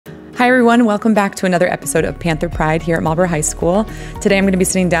Hi everyone, welcome back to another episode of Panther Pride here at Marlborough High School. Today I'm going to be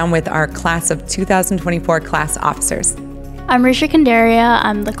sitting down with our class of 2024 class officers. I'm Risha Khanderia,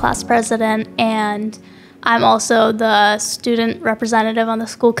 I'm the class president, and I'm also the student representative on the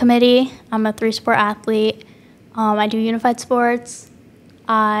school committee. I'm a 3-sport athlete. I do unified sports.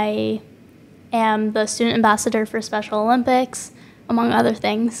 I am the student ambassador for Special Olympics, among other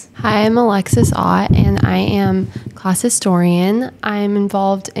things. Hi, I'm Alexis and I am class historian. I'm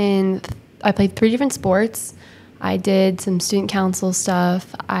involved in, I played 3 different sports. I did some student council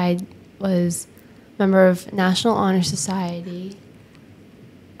stuff. I was a member of National Honor Society.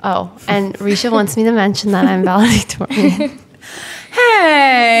 Oh, and Risha wants me to mention that I'm valedictorian.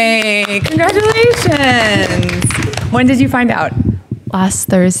 Hey, congratulations. When did you find out? Last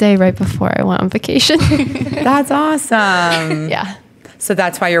Thursday, right before I went on vacation. That's awesome. Yeah. So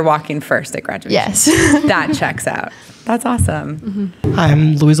that's why you're walking first at graduation? Yes. That checks out. That's awesome. Mm-hmm. Hi,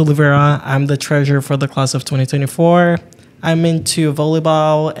 I'm Luiz Oliveira. I'm the treasurer for the class of 2024. I'm into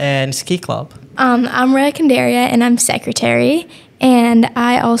volleyball and ski club. I'm Rhea Khanderia, and I'm secretary. And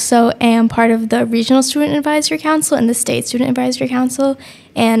I also am part of the Regional Student Advisory Council and the State Student Advisory Council.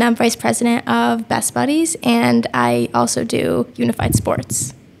 And I'm vice president of Best Buddies, and I also do unified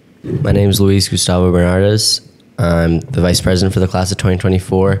sports. My name is Luiz Gustavo Bernardes. I'm the vice president for the class of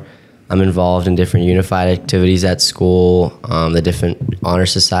 2024. I'm involved in different unified activities at school, the different honor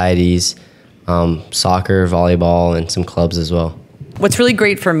societies, soccer, volleyball, and some clubs as well. What's really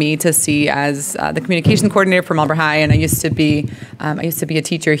great for me to see as the communication coordinator for Marlborough High, and I used to be a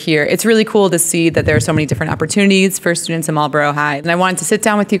teacher here. It's really cool to see that there are so many different opportunities for students in Marlborough High. And I wanted to sit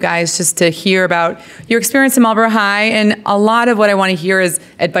down with you guys just to hear about your experience in Marlborough High, and a lot of what I want to hear is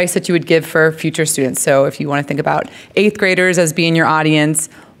advice that you would give for future students. So if you want to think about 8th graders as being your audience,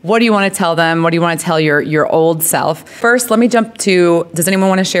 what do you want to tell them? What do you want to tell your old self? First, let me jump to, does anyone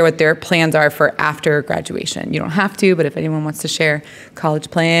want to share what their plans are for after graduation? You don't have to, but if anyone wants to share college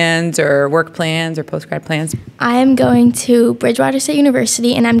plans or work plans or post-grad plans. I am going to Bridgewater State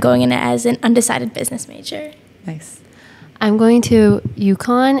University, and I'm going in as an undecided business major. Nice. I'm going to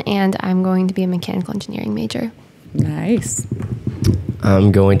UConn, and I'm going to be a mechanical engineering major. Nice.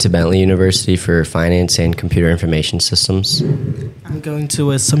 I'm going to Bentley University for finance and computer information systems. I'm going to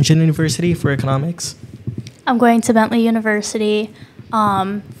Assumption University for economics. I'm going to Bentley University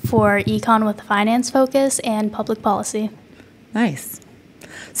for econ with a finance focus and public policy. Nice.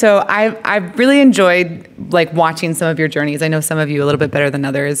 So I've really enjoyed watching some of your journeys. I know some of you a little bit better than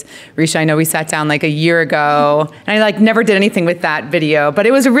others. Risha, I know we sat down a year ago, and I never did anything with that video, but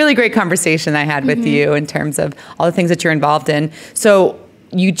it was a really great conversation I had with you in terms of all the things that you're involved in. So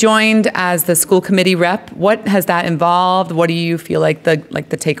you joined as the school committee rep. What has that involved? What do you feel like the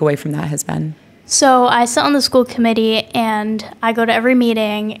takeaway from that has been? So I sit on the school committee, and I go to every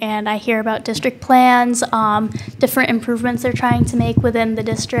meeting, and I hear about district plans, different improvements they're trying to make within the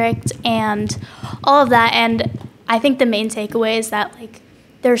district, and all of that. And I think the main takeaway is that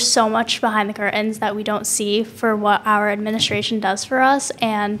there's so much behind the curtains that we don't see for what our administration does for us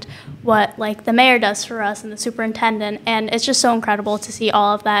and what the mayor does for us and the superintendent. And it's just so incredible to see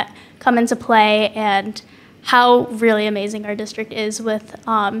all of that come into play and how really amazing our district is with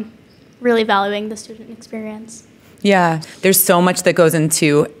really valuing the student experience. Yeah, there's so much that goes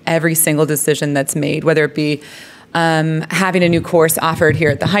into every single decision that's made, whether it be having a new course offered here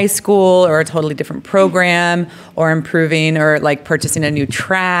at the high school or a totally different program or improving or purchasing a new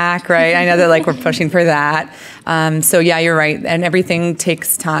track, right? I know that we're pushing for that. So yeah, you're right. And everything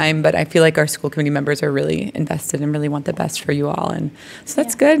takes time, but I feel like our school committee members are really invested and really want the best for you all. And so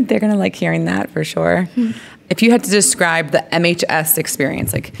that's good. They're going to like hearing that for sure. If you had to describe the MHS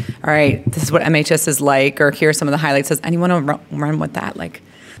experience, all right, this is what MHS is like, or here are some of the highlights, does anyone run with that?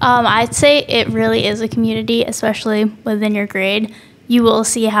 I'd say it really is a community, especially within your grade. You will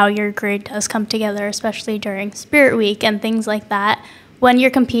see how your grade does come together, especially during Spirit Week and things like that, when you're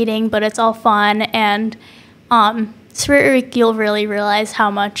competing, but it's all fun. And Spirit Week, you'll really realize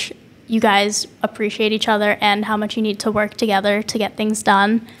how much you guys appreciate each other and how much you need to work together to get things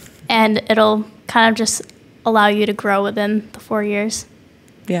done. And it'll kind of just allow you to grow within the 4 years.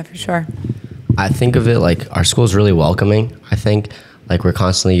 Yeah, for sure. I think of it our school is really welcoming. I think we're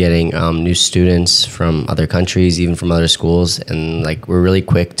constantly getting new students from other countries, even from other schools, and we're really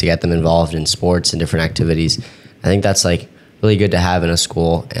quick to get them involved in sports and different activities. I think that's really good to have in a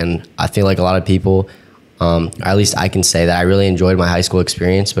school, and I feel a lot of people, at least I can say that I really enjoyed my high school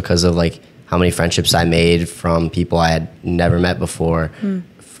experience because of how many friendships I made from people I had never met before,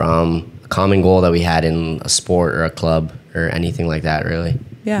 from a common goal that we had in a sport or a club or anything like that, really.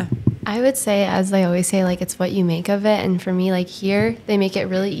 Yeah. I would say, as they always say, like, it's what you make of it. And for me, like, here, they make it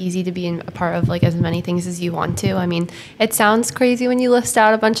really easy to be a part of, like, as many things as you want to. I mean, it sounds crazy when you list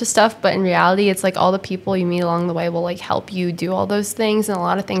out a bunch of stuff, but in reality, it's like all the people you meet along the way will, like, help you do all those things. And a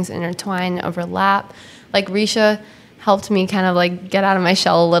lot of things intertwine, overlap. Like, Risha helped me kind of, like, get out of my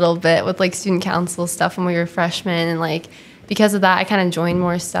shell a little bit with, like, student council stuff when we were freshmen. And, like, because of that, I kind of joined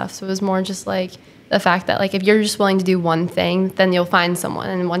more stuff. So it was more just, like, the fact that, like, if you're just willing to do one thing, then you'll find someone.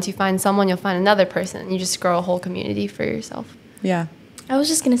 And once you find someone, you'll find another person. And you just grow a whole community for yourself. Yeah. I was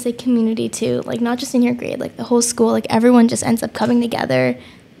just going to say community, too. Like, not just in your grade. Like, the whole school, like, everyone just ends up coming together.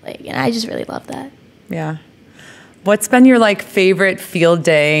 Like, and I just really love that. Yeah. What's been your, like, favorite field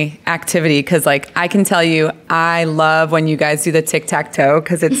day activity? Because, like, I can tell you, I love when you guys do the tic-tac-toe,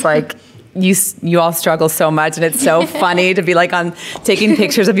 because it's, like, you all struggle so much, and it's so funny to be, like, on taking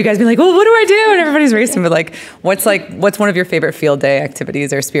pictures of you guys being like, well, what do I do? And everybody's racing. But, like, what's one of your favorite field day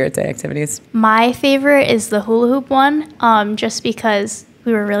activities or spirit day activities? My favorite is the hula hoop one, just because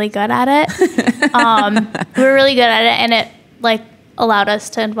we were really good at it. We were really good at it, and it, like, allowed us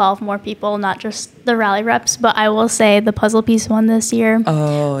to involve more people, not just the rally reps. But I will say the puzzle piece one this year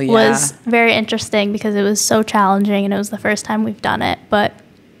was very interesting because it was so challenging, and it was the first time we've done it. But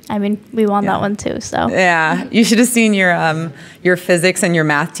I mean, we won that one too. So yeah, you should have seen your physics and your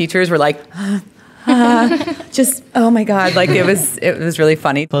math teachers were like, just, oh my God, like it was really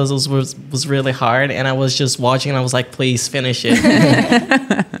funny. Puzzles was really hard, and I was just watching, and I was like, please finish it.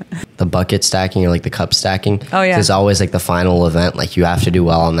 The bucket stacking or like the cup stacking. Oh yeah. It's always like the final event. Like you have to do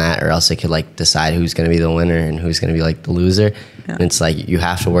well on that, or else it could like decide who's going to be the winner and who's going to be like the loser. Yeah. And it's like you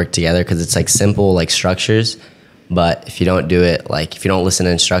have to work together because it's like simple like structures. But if you don't do it, like if you don't listen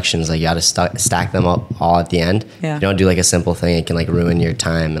to instructions, like you got to stack them up all at the end. Yeah. If you don't do like a simple thing, it can like ruin your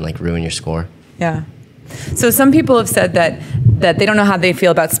time and like ruin your score. Yeah. So some people have said that they don't know how they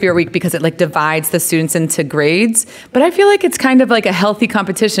feel about Spirit Week because it like divides the students into grades. But I feel like it's kind of like a healthy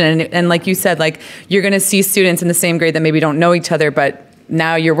competition. And like you said, like you're going to see students in the same grade that maybe don't know each other, but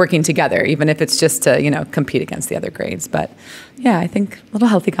now you're working together, even if it's just to, compete against the other grades. But yeah, I think a little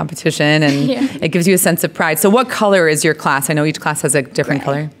healthy competition, and it gives you a sense of pride. So what color is your class? I know each class has a different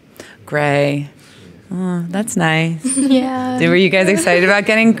color. Gray. Oh, that's nice. Yeah. Were you guys excited about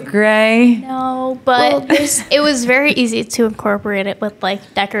getting gray? No, but it was very easy to incorporate it with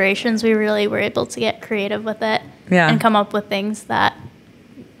like decorations. We really were able to get creative with it and come up with things that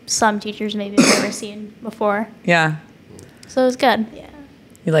some teachers maybe have never seen before. Yeah. So it was good. Yeah.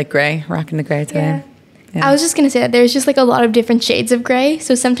 You like gray? Rocking the gray today? Yeah. I was just going to say that there's just like a lot of different shades of gray.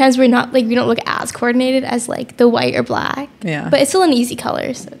 So sometimes we don't look as coordinated as like the white or black. Yeah. But it's still an easy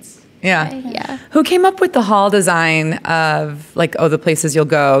color. So it's gray. Yeah. Who came up with the hall design of like, the places you'll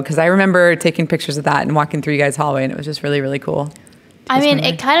go? Because I remember taking pictures of that and walking through you guys' hallway, and it was just really, really cool. I mean,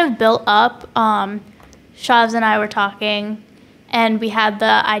 it kind of built up. Shavs and I were talking, and we had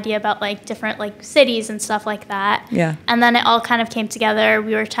the idea about like different like cities and stuff like that. Yeah. And then it all kind of came together.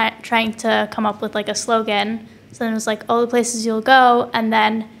 We were trying to come up with like a slogan. So then it was like, the places you'll go. And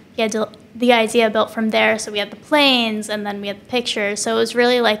then he had the idea built from there. So we had the planes, and then we had the pictures. So it was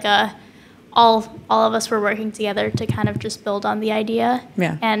really like all of us were working together to kind of just build on the idea.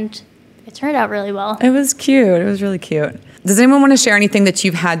 Yeah. And it turned out really well. It was cute. It was really cute. Does anyone want to share anything that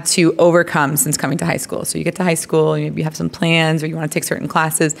you've had to overcome since coming to high school? So you get to high school, you have some plans, or you want to take certain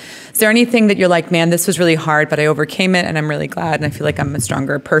classes. Is there anything that you're like, man, this was really hard, but I overcame it, and I'm really glad, and I feel like I'm a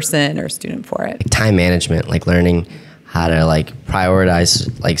stronger person or student for it? Time management, like learning how to like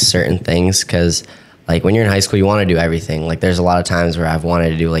prioritize like certain things, because like when you're in high school, you want to do everything. Like there's a lot of times where I've wanted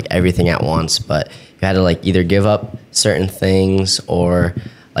to do like everything at once, but you had to like either give up certain things or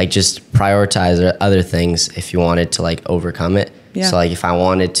like just prioritize other things if you wanted to like overcome it. Yeah. So like if I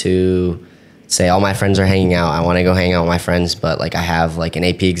wanted to say all my friends are hanging out, I want to go hang out with my friends, but like I have like an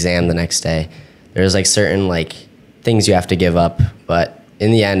AP exam the next day, there's like certain like things you have to give up, but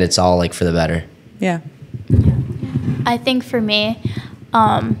in the end it's all like for the better. Yeah. I think for me,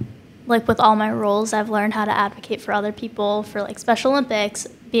 like with all my roles, I've learned how to advocate for other people, for like Special Olympics,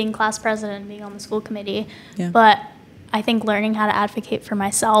 being class president, being on the school committee. Yeah. But I think learning how to advocate for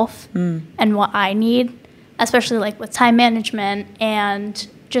myself and what I need, especially like with time management and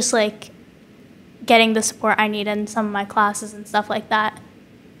just like getting the support I need in some of my classes and stuff like that.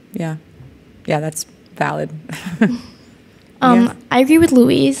 Yeah. Yeah, that's valid. I agree with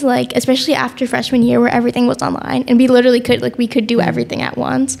Luiz, like especially after freshman year where everything was online and we literally could do everything at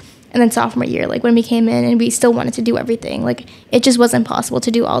once. And then sophomore year, like when we came in and we still wanted to do everything, like it just wasn't possible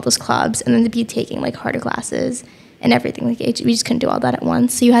to do all those clubs and then to be taking like harder classes and everything. Like we just couldn't do all that at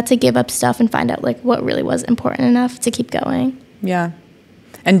once. So you had to give up stuff and find out like what really was important enough to keep going. Yeah.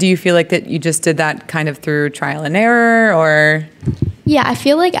 And do you feel like that you just did that kind of through trial and error, or? Yeah, I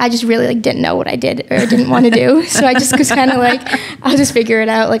feel like I just really like didn't know what I did or didn't want to do. So I just was kind of like, I'll just figure it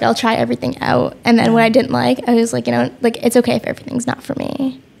out. Like I'll try everything out. And then what I didn't like, I was like, you know, like it's okay if everything's not for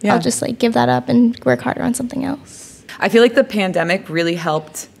me. Yeah. I'll just like give that up and work harder on something else. I feel like the pandemic really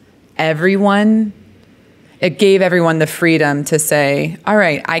helped everyone. It gave everyone the freedom to say, all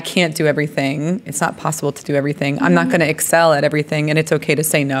right, I can't do everything. It's not possible to do everything. I'm not going to excel at everything, and it's okay to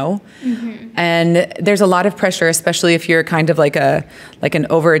say no. And there's a lot of pressure, especially if you're kind of like an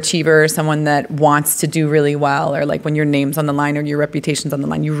overachiever, someone that wants to do really well, or like when your name's on the line or your reputation's on the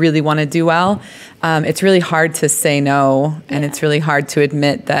line, you really want to do well. It's really hard to say no, and it's really hard to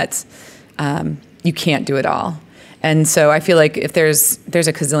admit that you can't do it all. And so I feel like if there's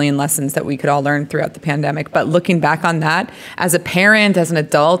a gazillion lessons that we could all learn throughout the pandemic, but looking back on that as a parent, as an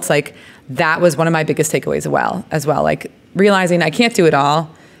adult, like that was one of my biggest takeaways as well, like realizing I can't do it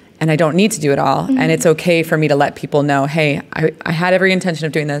all and I don't need to do it all. And it's okay for me to let people know, hey, I had every intention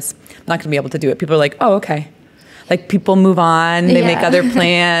of doing this. I'm not gonna be able to do it. People are like, oh, okay. Like people move on, they make other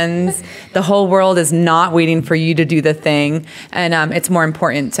plans. The whole world is not waiting for you to do the thing. And it's more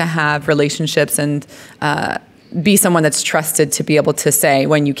important to have relationships and be someone that's trusted to be able to say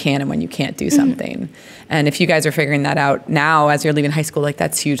when you can and when you can't do something. And if you guys are figuring that out now as you're leaving high school, like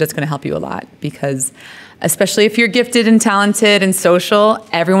that's huge. That's going to help you a lot, because especially if you're gifted and talented and social,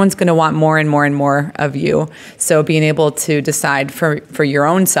 everyone's going to want more and more and more of you. So being able to decide for your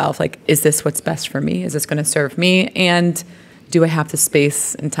own self, like, is this what's best for me? Is this going to serve me? And do I have the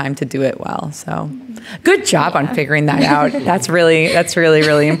space and time to do it well? So good job on figuring that out. That's really,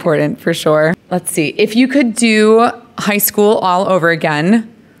 really important for sure. Let's see. If you could do high school all over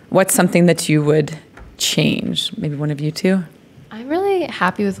again, what's something that you would change? Maybe one of you two? I'm really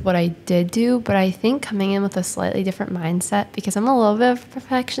happy with what I did do, but I think coming in with a slightly different mindset, because I'm a little bit of a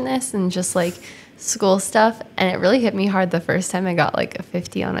perfectionist and just like school stuff, and it really hit me hard the first time I got like a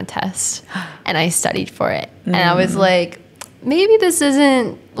 50 on a test and I studied for it. And I was like, maybe this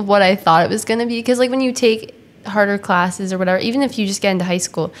isn't what I thought it was going to be, because like when you take harder classes or whatever, even if you just get into high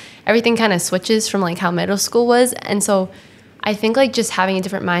school, everything kind of switches from like how middle school was. And so I think like just having a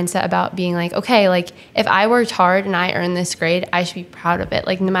different mindset about being like, okay, like if I worked hard and I earned this grade, I should be proud of it,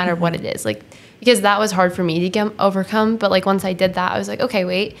 like no matter what it is, like, because that was hard for me to overcome. But like once I did that, I was like, okay,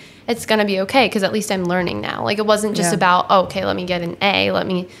 wait, it's going to be okay, because at least I'm learning now. Like it wasn't just about, oh, okay, let me get an A, let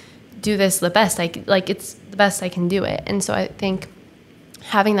me do this the best it's the best I can do it. And so I think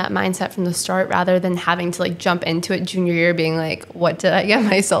having that mindset from the start, rather than having to like jump into it junior year being like, what did I get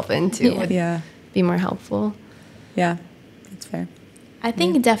myself into, would be more helpful. Yeah, that's fair. I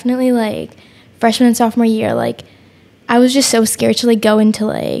think definitely like freshman and sophomore year, like I was just so scared to like go into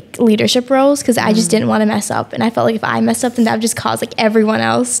like leadership roles, because I just didn't want to mess up, and I felt like if I messed up, then that would just cause like everyone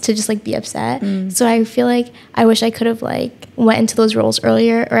else to just like be upset. So I feel like I wish I could have like went into those roles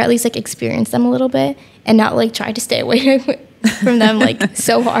earlier, or at least like experienced them a little bit, and not like try to stay away from them like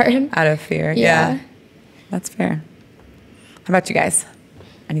so hard out of fear. Yeah, that's fair. How about you guys?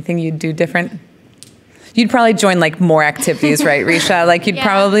 Anything you'd do different? You'd probably join like more activities, right, Risha? Like you'd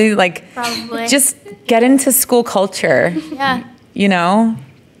probably just get into school culture. Yeah. You know?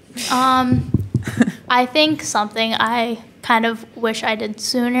 I think something I kind of wish I did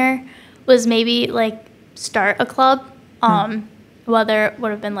sooner was maybe like start a club, whether it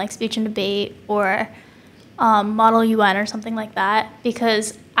would have been like speech and debate or Model UN or something like that,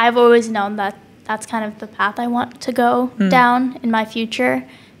 because I've always known that that's kind of the path I want to go down in my future.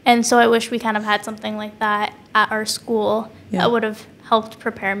 And so I wish we kind of had something like that at our school that would have helped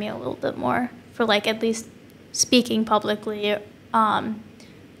prepare me a little bit more for like at least speaking publicly,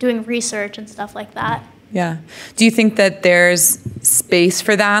 doing research and stuff like that. Yeah. Do you think that there's space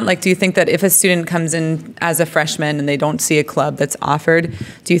for that? Like, do you think that if a student comes in as a freshman and they don't see a club that's offered,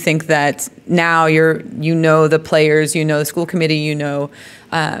 do you think that now you know the players, you know the school committee, you know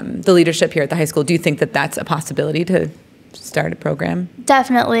the leadership here at the high school, do you think that that's a possibility to start a program?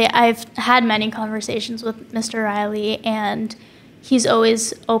 Definitely. I've had many conversations with Mr. Riley, and he's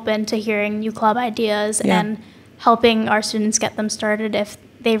always open to hearing new club ideas and helping our students get them started if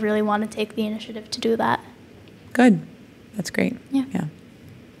they really want to take the initiative to do that. Good. That's great. Yeah.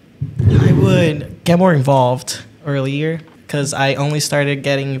 I would get more involved earlier, because I only started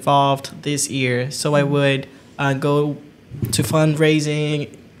getting involved this year. So I would go to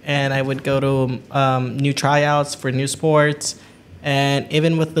fundraising, and I would go to new tryouts for new sports. And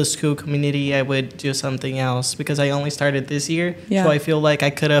even with the school community, I would do something else, because I only started this year. Yeah. So I feel like I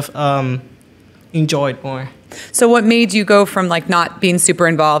could have enjoyed more. So what made you go from like not being super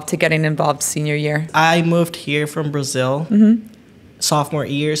involved to getting involved senior year? I moved here from Brazil sophomore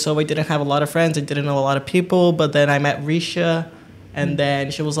year, so I didn't have a lot of friends. I didn't know a lot of people, but then I met Risha, and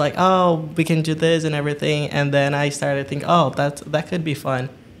then she was like, oh, we can do this and everything. And then I started thinking, oh, that could be fun.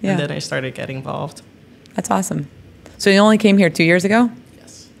 Yeah. And then I started getting involved. That's awesome. So you only came here 2 years ago?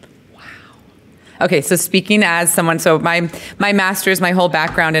 Yes. Okay, so speaking as someone, so my master's, my whole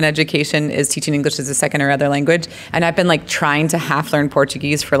background in education is teaching English as a second or other language, and I've been like trying to half learn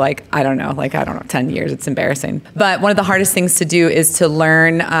Portuguese for I don't know, 10 years. It's embarrassing. But one of the hardest things to do is to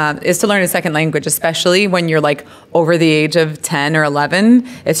learn a second language, especially when you're like over the age of 10 or 11.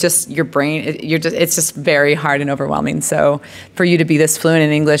 It's just your brain. It's just very hard and overwhelming. So for you to be this fluent in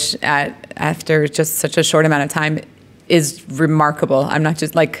English after just such a short amount of time is remarkable. I'm not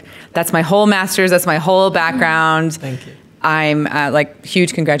just that's my whole master's, that's my whole background. Thank you. I'm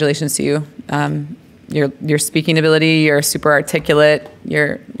huge congratulations to you. Your speaking ability, you're super articulate,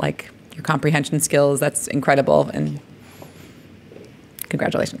 your comprehension skills, that's incredible, and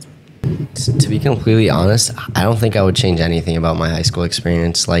congratulations. To be completely honest, I don't think I would change anything about my high school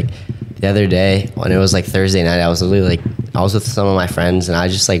experience. Like the other day when it was Thursday night, I was literally I was with some of my friends, and I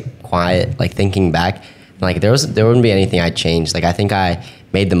was just quiet, thinking back. There wouldn't be anything I'd change. I think I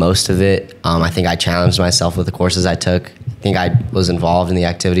made the most of it. I think I challenged myself with the courses I took. I think I was involved in the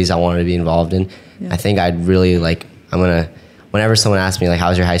activities I wanted to be involved in. Yeah. I think I'd really whenever someone asks me how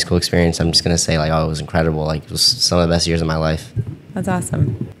was your high school experience, I'm just gonna say oh, it was incredible. It was some of the best years of my life. That's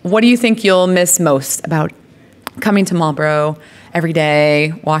awesome. What do you think you'll miss most about coming to Marlborough every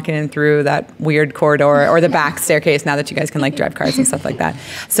day, walking in through that weird corridor or the back staircase now that you guys can drive cars and stuff like that?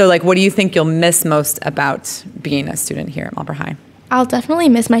 So what do you think you'll miss most about being a student here at Marlborough High? I'll definitely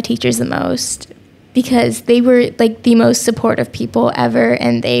miss my teachers the most because they were the most supportive people ever,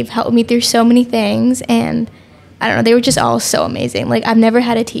 and they've helped me through so many things, and I don't know, they were just all so amazing. I've never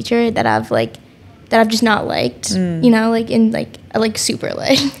had a teacher that I've just not liked, in a super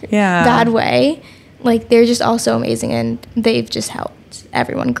bad way. They're just all so amazing, and they've just helped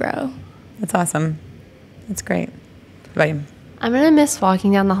everyone grow. That's awesome. That's great. What about you? I'm going to miss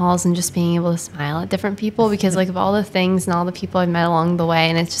walking down the halls and just being able to smile at different people because of all the things and all the people I've met along the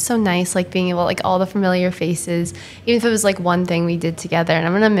way. And it's just so nice, being able, all the familiar faces, even if it was one thing we did together. And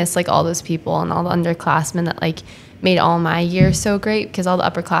I'm going to miss all those people and all the underclassmen that made all my years so great, because all the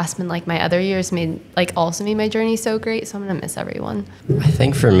upperclassmen my other years made also made my journey so great. So I'm going to miss everyone. I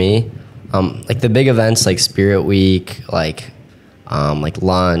think for me, the big events Spirit Week,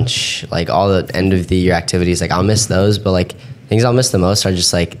 lunch, all the end of the year activities, I'll miss those, but things I'll miss the most are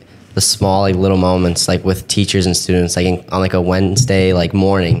just the small little moments with teachers and students on a Wednesday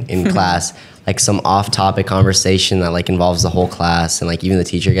morning in class, some off-topic conversation that involves the whole class, and even the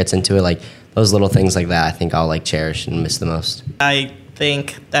teacher gets into it, those little things that I think I'll cherish and miss the most. I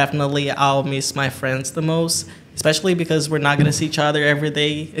think definitely I'll miss my friends the most, especially because we're not going to see each other every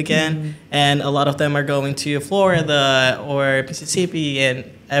day again. Mm-hmm. And a lot of them are going to Florida or Mississippi and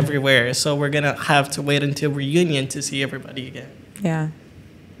everywhere. So we're going to have to wait until reunion to see everybody again. Yeah,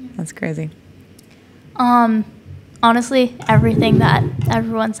 that's crazy. Honestly, everything that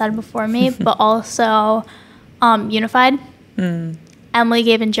everyone said before me, but also unified. Emily,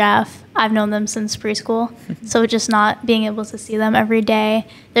 Gabe, and Jeff, I've known them since preschool, so just not being able to see them every day,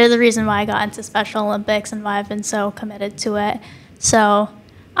 they're the reason why I got into Special Olympics and why I've been so committed to it. So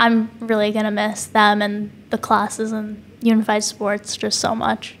I'm really going to miss them and the classes and unified sports just so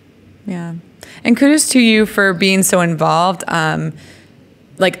much. Yeah. And kudos to you for being so involved.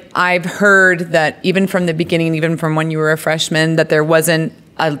 I've heard that even from the beginning, even from when you were a freshman, that there wasn't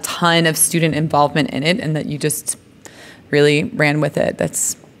a ton of student involvement in it, and that you just really ran with it.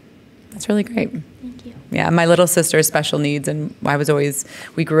 That's really great. Thank you. Yeah, my little sister has special needs, and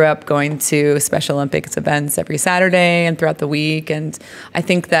we grew up going to Special Olympics events every Saturday and throughout the week. And I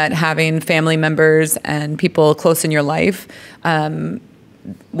think that having family members and people close in your life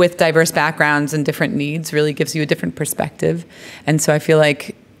with diverse backgrounds and different needs really gives you a different perspective. And so I feel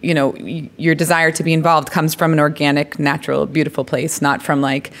your desire to be involved comes from an organic, natural, beautiful place, not from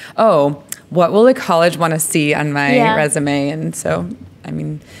what will the college want to see on my resume? And so,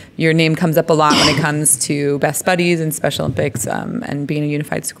 your name comes up a lot when it comes to Best Buddies and Special Olympics and being a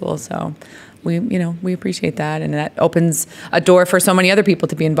unified school. So we appreciate that. And that opens a door for so many other people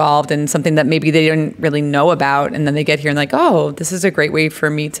to be involved in something that maybe they didn't really know about. And then they get here and oh, this is a great way for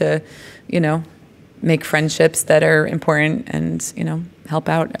me to, make friendships that are important and, help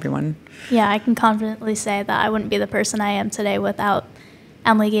out everyone. Yeah, I can confidently say that I wouldn't be the person I am today without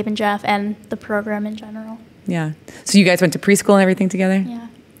Emily, Gabe, and Jeff, and the program in general. Yeah. So you guys went to preschool and everything together? Yeah.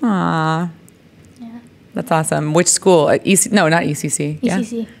 Aww. Yeah. That's awesome. Which school? No, not ECC.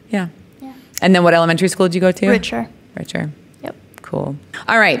 ECC. Yeah. And then what elementary school did you go to? Richer. Yep. Cool.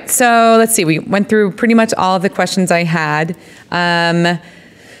 All right. So let's see. We went through pretty much all of the questions I had.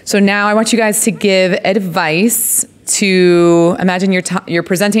 So now I want you guys to give advice to, imagine you're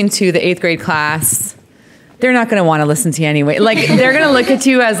presenting to the 8th grade class. They're not going to want to listen to you anyway. Like, they're going to look at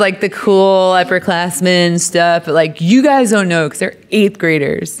you as like the cool upperclassmen stuff. But like, you guys don't know because they're 8th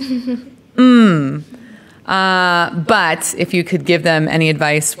graders. But if you could give them any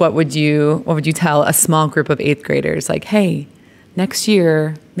advice, what would you tell a small group of 8th graders? Like, hey, next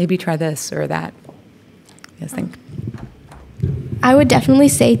year, maybe try this or that. You guys think? I would definitely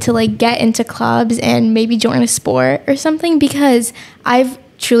say to like get into clubs and maybe join a sport or something, because I've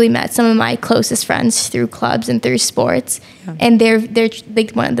truly met some of my closest friends through clubs and through sports, and they're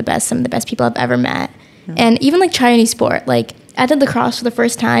like some of the best people I've ever met. And even like try any sport. Like I did lacrosse for the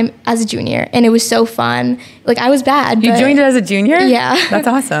first time as a junior, and it was so fun. Like I was bad. You joined it as a junior? Yeah, that's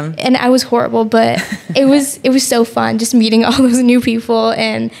awesome. And I was horrible, but it was so fun just meeting all those new people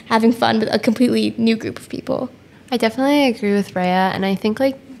and having fun with a completely new group of people. I definitely agree with Rhea, and I think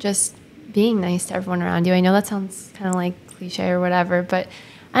like just being nice to everyone around you. I know that sounds kind of like cliche or whatever, but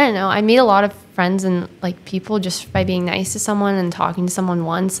I don't know. I meet a lot of friends and like people just by being nice to someone and talking to someone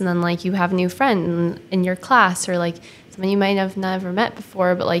once, and then like you have a new friend in your class or like someone you might have never met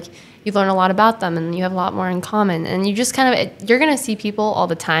before, but like you learn a lot about them and you have a lot more in common, and you just kind of you're gonna see people all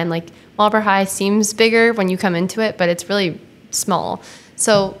the time. Like Marlborough High seems bigger when you come into it, but it's really small.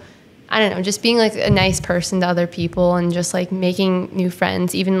 So I don't know, just being like a nice person to other people and just like making new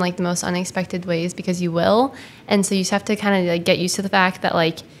friends, even like the most unexpected ways, because you will. And so you just have to kind of like get used to the fact that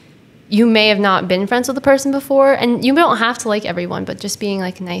like you may have not been friends with the person before, and you don't have to like everyone, but just being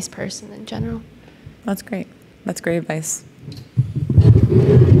like a nice person in general. That's great. That's great advice.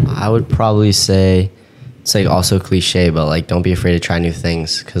 I would probably say, it's like also cliche, but like don't be afraid to try new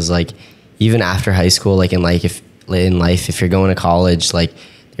things, because like even after high school, like in life, if you're going to college, like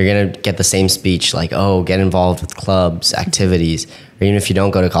you're going to get the same speech, like, oh, get involved with clubs, activities. Or even if you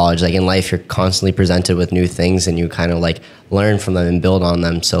don't go to college, like in life, you're constantly presented with new things and you kind of like learn from them and build on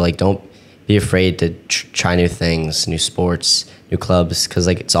them. So like don't be afraid to try new things, new sports, new clubs. Because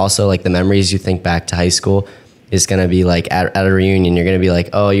like it's also like the memories you think back to high school is going to be like at a reunion, you're going to be like,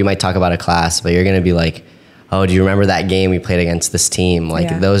 oh, you might talk about a class, but you're going to be like, oh, do you remember that game we played against this team?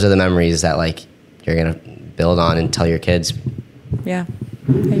 Like those are the memories that like you're going to build on and tell your kids. Yeah.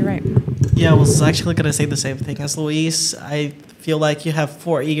 Yeah, you're right. Yeah, I was actually going to say the same thing as Luiz. I feel like you have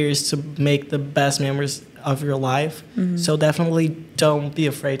 4 years to make the best memories of your life. Mm-hmm. So definitely don't be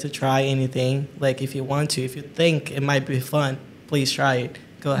afraid to try anything. Like if you want to, if you think it might be fun, please try it.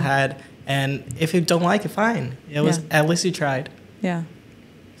 Go ahead. And if you don't like it, fine. At least you tried. Yeah.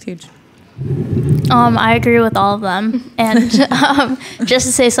 It's huge. I agree with all of them. And just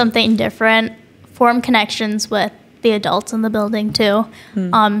to say something different, form connections with the adults in the building too.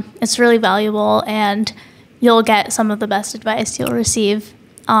 It's really valuable, and you'll get some of the best advice you'll receive.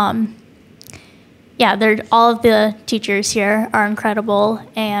 All of the teachers here are incredible,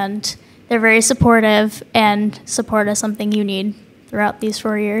 and they're very supportive, and support is something you need throughout these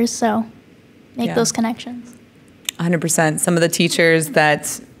 4 years. So make those connections. 100%. Some of the teachers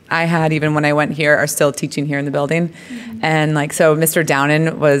that I had even when I went here are still teaching here in the building. Mm-hmm. And like, so Mr. Downen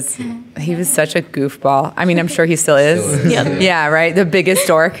he was such a goofball. I mean, I'm sure he still is. Yep. Yeah, right? The biggest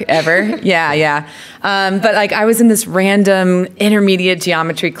dork ever. Yeah. But like I was in this random intermediate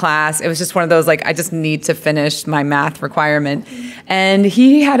geometry class. It was just one of those, like, I just need to finish my math requirement. And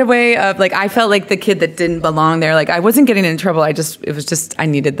he had a way of like, I felt like the kid that didn't belong there. Like I wasn't getting in trouble. I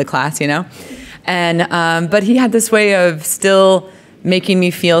needed the class, you know? And, but he had this way of still making me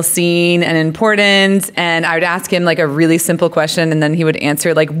feel seen and important. And I would ask him like a really simple question, and then he would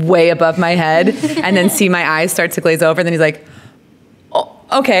answer like way above my head, and then see my eyes start to glaze over. And then he's like, oh,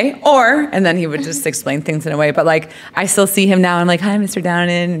 okay. And then he would just explain things in a way. But like, I still see him now. I'm like, hi, Mr.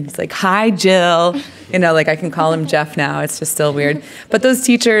 Downen. And he's like, hi, Jill. You know, like I can call him Jeff now. It's just still weird. But those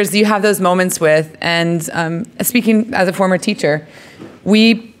teachers you have those moments with. And speaking as a former teacher,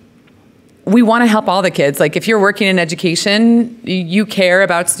 we want to help all the kids. Like if you're working in education, you care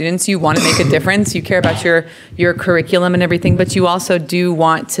about students, you want to make a difference, you care about your curriculum and everything, but you also do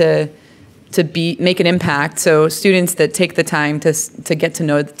want to make an impact. So students that take the time to get to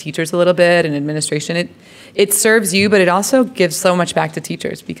know the teachers a little bit and administration, it serves you, but it also gives so much back to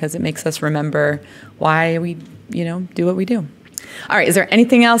teachers because it makes us remember why we, do what we do. All right, is there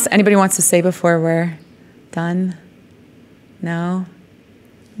anything else anybody wants to say before we're done? No?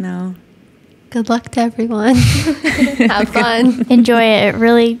 Good luck to everyone. Have fun. Enjoy it.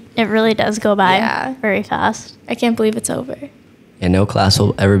 It really does go by very fast. I can't believe it's over. And no class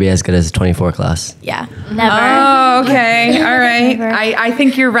will ever be as good as a 24 class. Yeah. Never. Oh, okay. All right. Never. I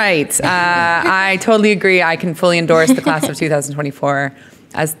think you're right. I totally agree. I can fully endorse the class of 2024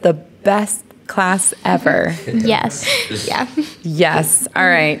 as the best class ever. Yes. Yeah. Yes. All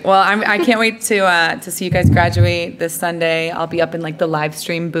right. Well, I can't wait to see you guys graduate this Sunday. I'll be up in like the live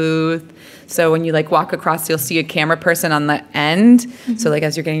stream booth. So when you like walk across, you'll see a camera person on the end. So like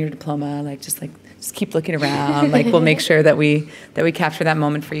as you're getting your diploma, like just keep looking around. Like we'll make sure that we capture that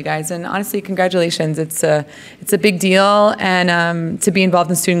moment for you guys. And honestly, congratulations. It's a big deal, and to be involved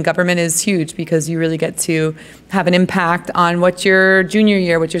in student government is huge because you really get to have an impact on what your junior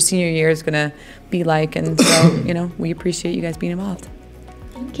year, what your senior year is going to be like. And so, we appreciate you guys being involved.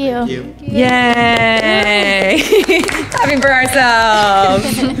 Thank you. Yay! Clapping for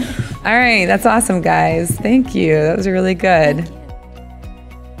ourselves. All right, that's awesome, guys. Thank you. That was really good.